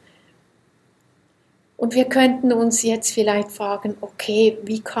lebt. Und wir könnten uns jetzt vielleicht fragen, okay,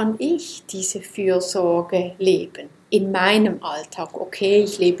 wie kann ich diese Fürsorge leben in meinem Alltag? Okay,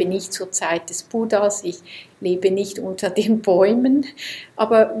 ich lebe nicht zur Zeit des Buddhas, ich lebe nicht unter den Bäumen,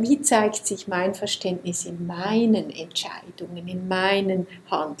 aber wie zeigt sich mein Verständnis in meinen Entscheidungen, in meinen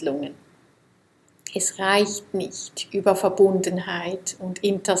Handlungen? Es reicht nicht, über Verbundenheit und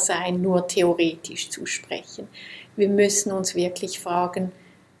Intersein nur theoretisch zu sprechen. Wir müssen uns wirklich fragen,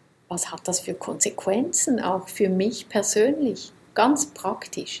 was hat das für Konsequenzen auch für mich persönlich, ganz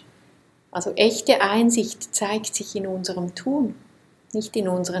praktisch. Also echte Einsicht zeigt sich in unserem Tun, nicht in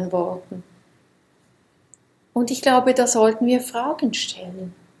unseren Worten. Und ich glaube, da sollten wir Fragen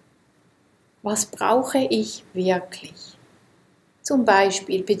stellen. Was brauche ich wirklich? Zum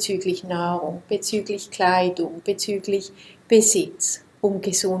Beispiel bezüglich Nahrung, bezüglich Kleidung, bezüglich Besitz, um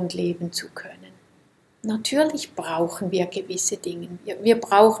gesund leben zu können. Natürlich brauchen wir gewisse Dinge, wir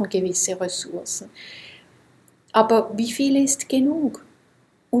brauchen gewisse Ressourcen. Aber wie viel ist genug?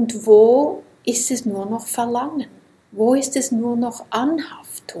 Und wo ist es nur noch Verlangen? Wo ist es nur noch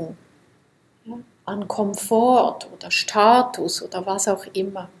Anhaftung? Ja, an Komfort oder Status oder was auch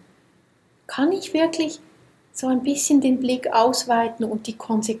immer? Kann ich wirklich so ein bisschen den Blick ausweiten und die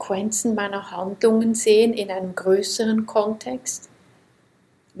Konsequenzen meiner Handlungen sehen in einem größeren Kontext?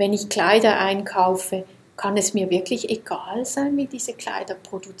 Wenn ich Kleider einkaufe, kann es mir wirklich egal sein, wie diese Kleider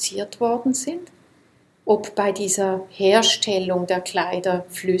produziert worden sind? Ob bei dieser Herstellung der Kleider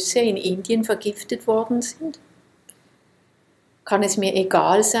Flüsse in Indien vergiftet worden sind? Kann es mir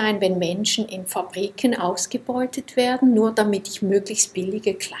egal sein, wenn Menschen in Fabriken ausgebeutet werden, nur damit ich möglichst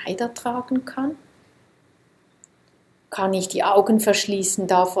billige Kleider tragen kann? Kann ich die Augen verschließen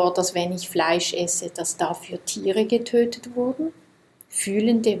davor, dass wenn ich Fleisch esse, dass dafür Tiere getötet wurden?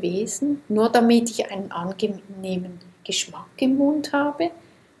 Fühlende Wesen, nur damit ich einen angenehmen Geschmack im Mund habe?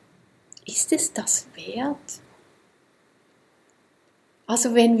 Ist es das wert?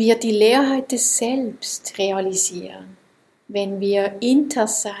 Also wenn wir die Leerheit des Selbst realisieren, wenn wir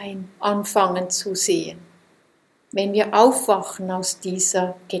Intersein anfangen zu sehen, wenn wir aufwachen aus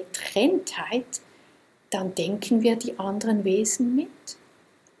dieser Getrenntheit, dann denken wir die anderen Wesen mit.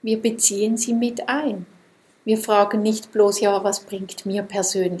 Wir beziehen sie mit ein. Wir fragen nicht bloß, ja, was bringt mir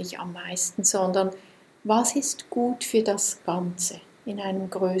persönlich am meisten, sondern was ist gut für das Ganze in einem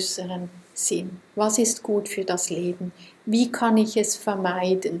größeren Sinn? Was ist gut für das Leben? Wie kann ich es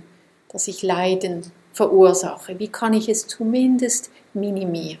vermeiden, dass ich Leiden verursache? Wie kann ich es zumindest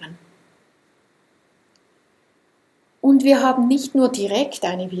minimieren? Und wir haben nicht nur direkt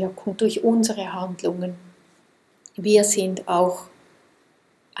eine Wirkung durch unsere Handlungen. Wir sind auch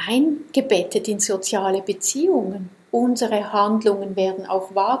eingebettet in soziale Beziehungen. Unsere Handlungen werden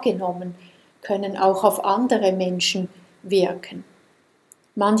auch wahrgenommen, können auch auf andere Menschen wirken.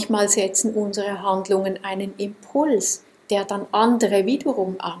 Manchmal setzen unsere Handlungen einen Impuls, der dann andere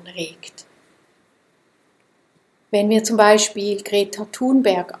wiederum anregt. Wenn wir zum Beispiel Greta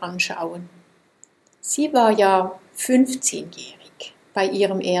Thunberg anschauen, sie war ja 15-jährig bei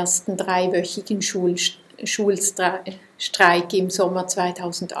ihrem ersten 3-wöchigen Schulstreik im Sommer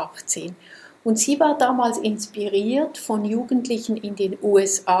 2018. Und sie war damals inspiriert von Jugendlichen in den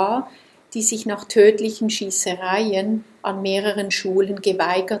USA, die sich nach tödlichen Schießereien an mehreren Schulen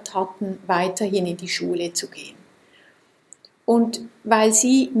geweigert hatten, weiterhin in die Schule zu gehen. Und weil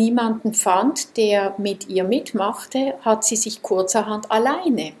sie niemanden fand, der mit ihr mitmachte, hat sie sich kurzerhand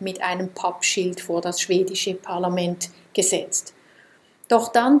alleine mit einem Pappschild vor das schwedische Parlament gesetzt.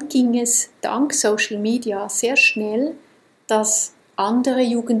 Doch dann ging es dank Social Media sehr schnell, dass andere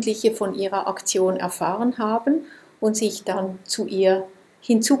Jugendliche von ihrer Aktion erfahren haben und sich dann zu ihr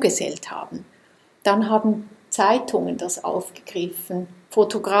hinzugesellt haben. Dann haben Zeitungen das aufgegriffen,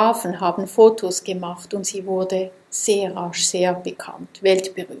 Fotografen haben Fotos gemacht und sie wurde sehr rasch sehr bekannt,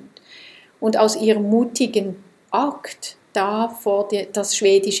 weltberühmt. Und aus ihrem mutigen Akt, da vor das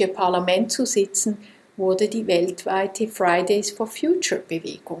schwedische Parlament zu sitzen, wurde die weltweite Fridays for Future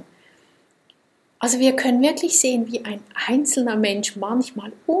Bewegung. Also wir können wirklich sehen, wie ein einzelner Mensch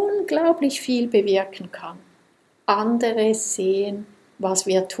manchmal unglaublich viel bewirken kann. Andere sehen, was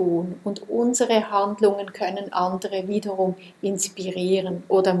wir tun, und unsere Handlungen können andere wiederum inspirieren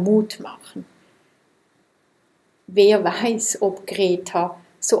oder Mut machen. Wer weiß, ob Greta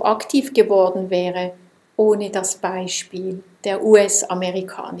so aktiv geworden wäre ohne das Beispiel der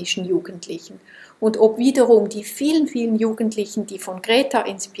US-amerikanischen Jugendlichen und ob wiederum die vielen, vielen Jugendlichen, die von Greta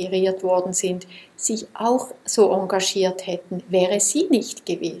inspiriert worden sind, sich auch so engagiert hätten, wäre sie nicht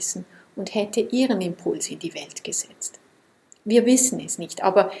gewesen und hätte ihren Impuls in die Welt gesetzt. Wir wissen es nicht,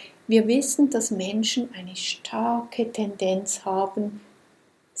 aber wir wissen, dass Menschen eine starke Tendenz haben,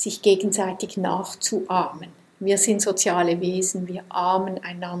 sich gegenseitig nachzuahmen. Wir sind soziale Wesen, wir ahmen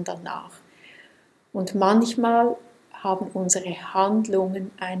einander nach. Und manchmal haben unsere Handlungen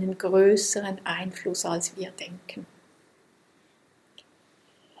einen größeren Einfluss, als wir denken.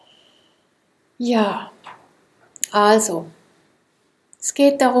 Ja, also, es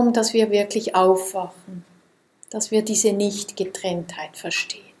geht darum, dass wir wirklich aufwachen, dass wir diese Nicht-Getrenntheit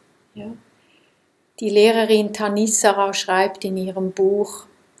verstehen. Ja? Die Lehrerin Thanissaro schreibt in ihrem Buch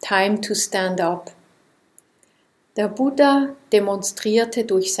Time to Stand Up: Der Buddha demonstrierte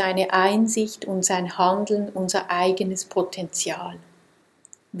durch seine Einsicht und sein Handeln unser eigenes Potenzial.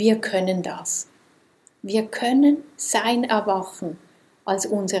 Wir können das. Wir können sein Erwachen als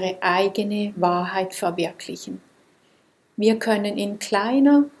unsere eigene Wahrheit verwirklichen. Wir können in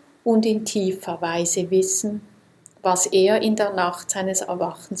kleiner und in tiefer Weise wissen, was er in der Nacht seines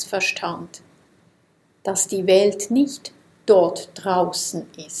Erwachens verstand, dass die Welt nicht dort draußen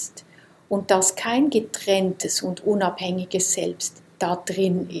ist und dass kein getrenntes und unabhängiges Selbst da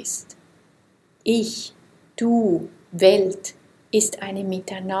drin ist. Ich, du, Welt ist eine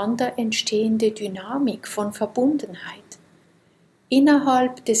miteinander entstehende Dynamik von Verbundenheit.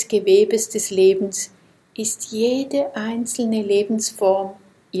 Innerhalb des Gewebes des Lebens ist jede einzelne Lebensform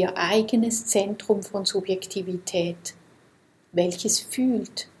ihr eigenes Zentrum von Subjektivität, welches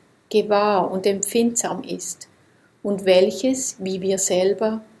fühlt, gewahr und empfindsam ist und welches, wie wir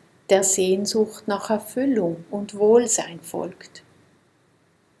selber, der Sehnsucht nach Erfüllung und Wohlsein folgt.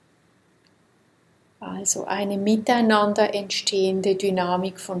 Also eine miteinander entstehende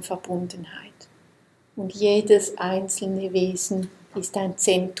Dynamik von Verbundenheit. Und jedes einzelne Wesen ist ein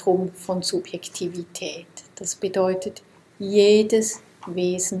Zentrum von Subjektivität. Das bedeutet, jedes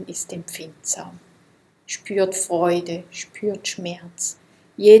Wesen ist empfindsam, spürt Freude, spürt Schmerz.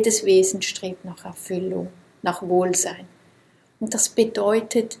 Jedes Wesen strebt nach Erfüllung, nach Wohlsein. Und das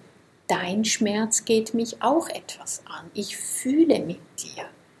bedeutet, dein Schmerz geht mich auch etwas an. Ich fühle mit dir.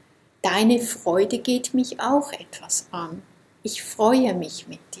 Deine Freude geht mich auch etwas an. Ich freue mich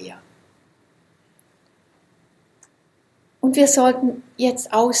mit dir. Und wir sollten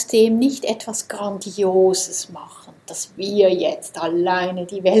jetzt aus dem nicht etwas Grandioses machen, dass wir jetzt alleine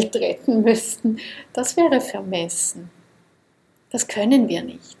die Welt retten müssten. Das wäre vermessen. Das können wir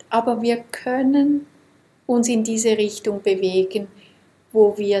nicht. Aber wir können uns in diese Richtung bewegen,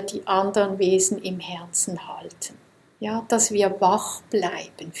 wo wir die anderen Wesen im Herzen halten. Ja, dass wir wach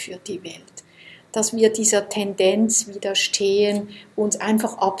bleiben für die Welt. Dass wir dieser Tendenz widerstehen, uns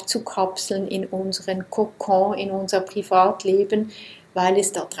einfach abzukapseln in unseren Kokon, in unser Privatleben, weil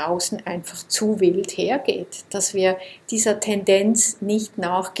es da draußen einfach zu wild hergeht. Dass wir dieser Tendenz nicht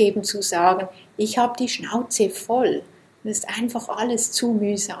nachgeben zu sagen, ich habe die Schnauze voll. Das ist einfach alles zu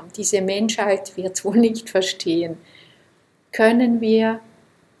mühsam. Diese Menschheit wird es wohl nicht verstehen. Können wir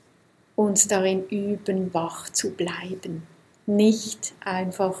uns darin üben, wach zu bleiben, nicht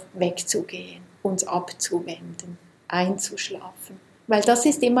einfach wegzugehen, uns abzuwenden, einzuschlafen. Weil das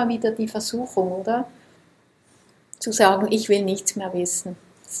ist immer wieder die Versuchung, oder? Zu sagen, ich will nichts mehr wissen.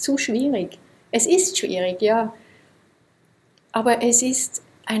 Das ist zu schwierig. Es ist schwierig, ja. Aber es ist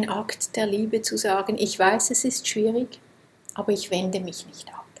ein Akt der Liebe zu sagen, ich weiß, es ist schwierig, aber ich wende mich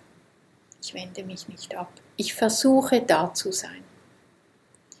nicht ab. Ich wende mich nicht ab. Ich versuche da zu sein.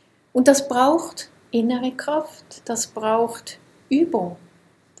 Und das braucht innere Kraft, das braucht Übung,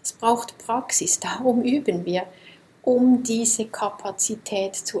 das braucht Praxis. Darum üben wir, um diese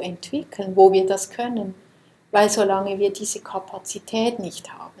Kapazität zu entwickeln, wo wir das können. Weil solange wir diese Kapazität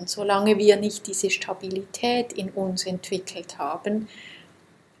nicht haben, solange wir nicht diese Stabilität in uns entwickelt haben,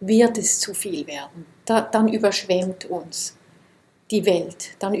 wird es zu viel werden. Dann überschwemmt uns die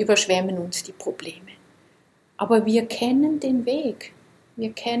Welt, dann überschwemmen uns die Probleme. Aber wir kennen den Weg.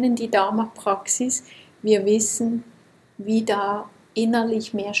 Wir kennen die Dharma-Praxis, wir wissen, wie da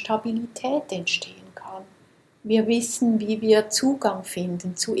innerlich mehr Stabilität entstehen kann. Wir wissen, wie wir Zugang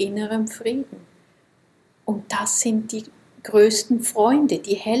finden zu innerem Frieden. Und das sind die größten Freunde,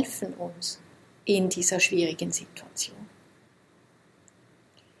 die helfen uns in dieser schwierigen Situation.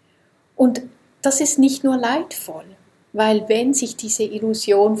 Und das ist nicht nur leidvoll, weil wenn sich diese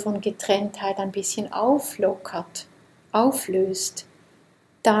Illusion von Getrenntheit ein bisschen auflockert, auflöst,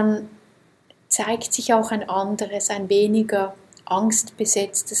 dann zeigt sich auch ein anderes, ein weniger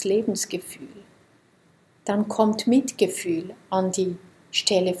angstbesetztes Lebensgefühl. Dann kommt Mitgefühl an die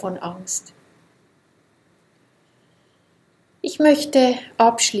Stelle von Angst. Ich möchte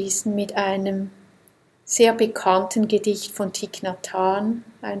abschließen mit einem sehr bekannten Gedicht von Thich Nhat Hanh,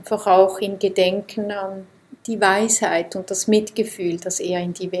 einfach auch in Gedenken an die Weisheit und das Mitgefühl, das er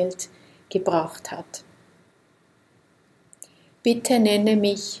in die Welt gebracht hat. Bitte nenne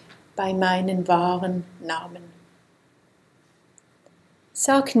mich bei meinen wahren Namen.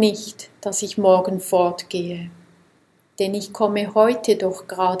 Sag nicht, dass ich morgen fortgehe, denn ich komme heute doch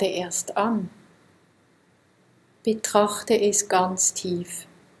gerade erst an. Betrachte es ganz tief.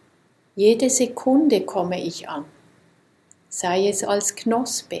 Jede Sekunde komme ich an, sei es als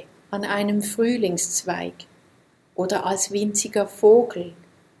Knospe an einem Frühlingszweig oder als winziger Vogel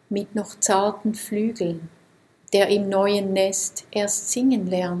mit noch zarten Flügeln, der im neuen Nest erst singen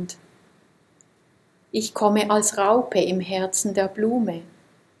lernt. Ich komme als Raupe im Herzen der Blume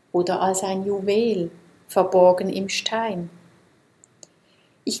oder als ein Juwel verborgen im Stein.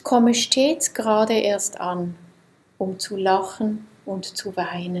 Ich komme stets gerade erst an, um zu lachen und zu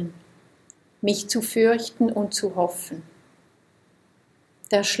weinen, mich zu fürchten und zu hoffen.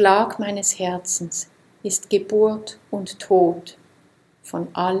 Der Schlag meines Herzens ist Geburt und Tod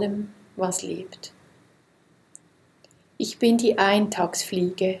von allem, was lebt. Ich bin die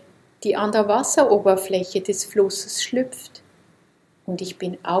Eintagsfliege, die an der Wasseroberfläche des Flusses schlüpft, und ich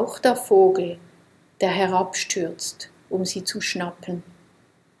bin auch der Vogel, der herabstürzt, um sie zu schnappen.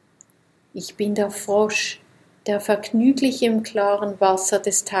 Ich bin der Frosch, der vergnüglich im klaren Wasser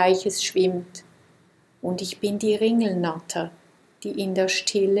des Teiches schwimmt, und ich bin die Ringelnatter, die in der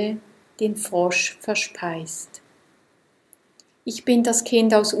Stille den Frosch verspeist. Ich bin das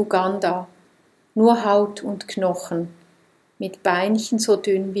Kind aus Uganda, nur Haut und Knochen, mit Beinchen so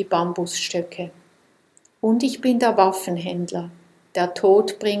dünn wie Bambusstöcke. Und ich bin der Waffenhändler, der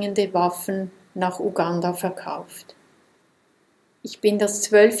todbringende Waffen nach Uganda verkauft. Ich bin das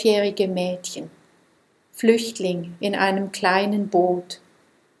 12-jährige Mädchen, Flüchtling in einem kleinen Boot,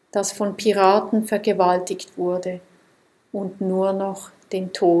 das von Piraten vergewaltigt wurde und nur noch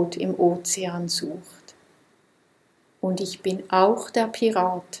den Tod im Ozean sucht. Und ich bin auch der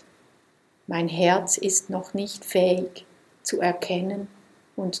Pirat. Mein Herz ist noch nicht fähig, zu erkennen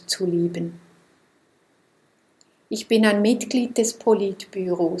und zu lieben. Ich bin ein Mitglied des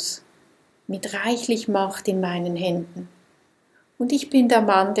Politbüros, mit reichlich Macht in meinen Händen, Und ich bin der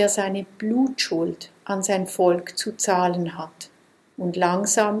Mann, der seine Blutschuld an sein Volk zu zahlen hat und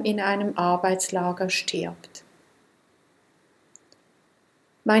langsam in einem Arbeitslager stirbt.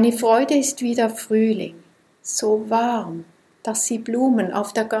 Meine Freude ist wie der Frühling, so warm, dass sie Blumen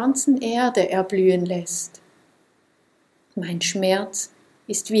auf der ganzen Erde erblühen lässt. Mein Schmerz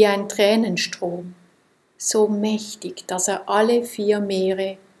ist wie ein Tränenstrom, so mächtig, dass er alle 4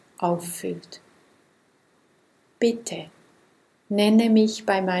 Meere auffüllt. Bitte, nenne mich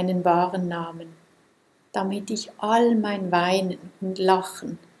bei meinen wahren Namen, damit ich all mein Weinen und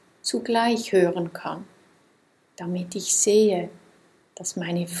Lachen zugleich hören kann, damit ich sehe, dass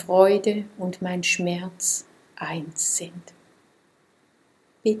meine Freude und mein Schmerz eins sind.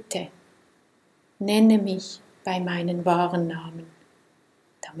 Bitte, nenne mich bei meinen wahren Namen,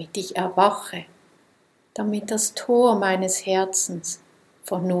 damit ich erwache, damit das Tor meines Herzens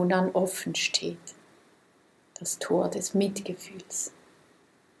von nun an offen steht, das Tor des Mitgefühls.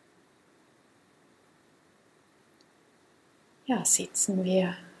 Ja, sitzen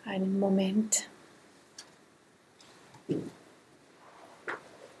wir einen Moment.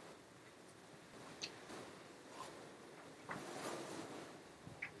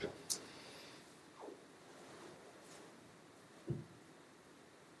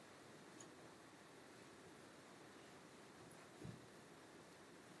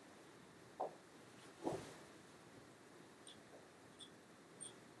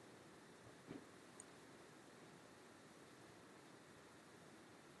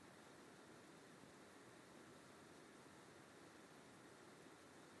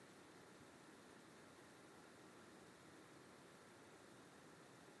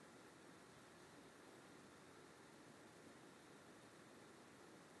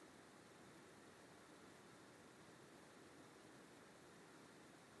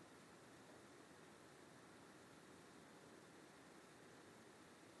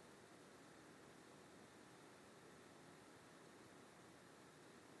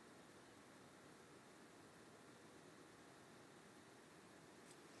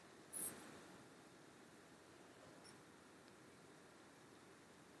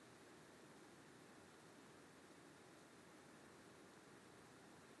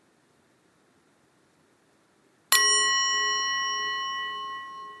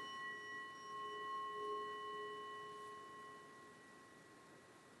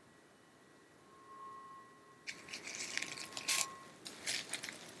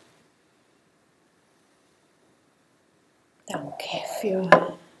 Danke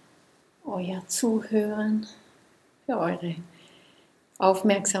für euer Zuhören, für eure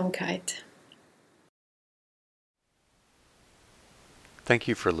Aufmerksamkeit. Thank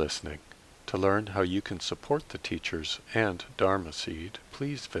you for listening. To learn how you can support the teachers and Dharma Seed,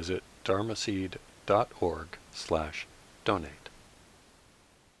 please visit dharmaseed.org/donate.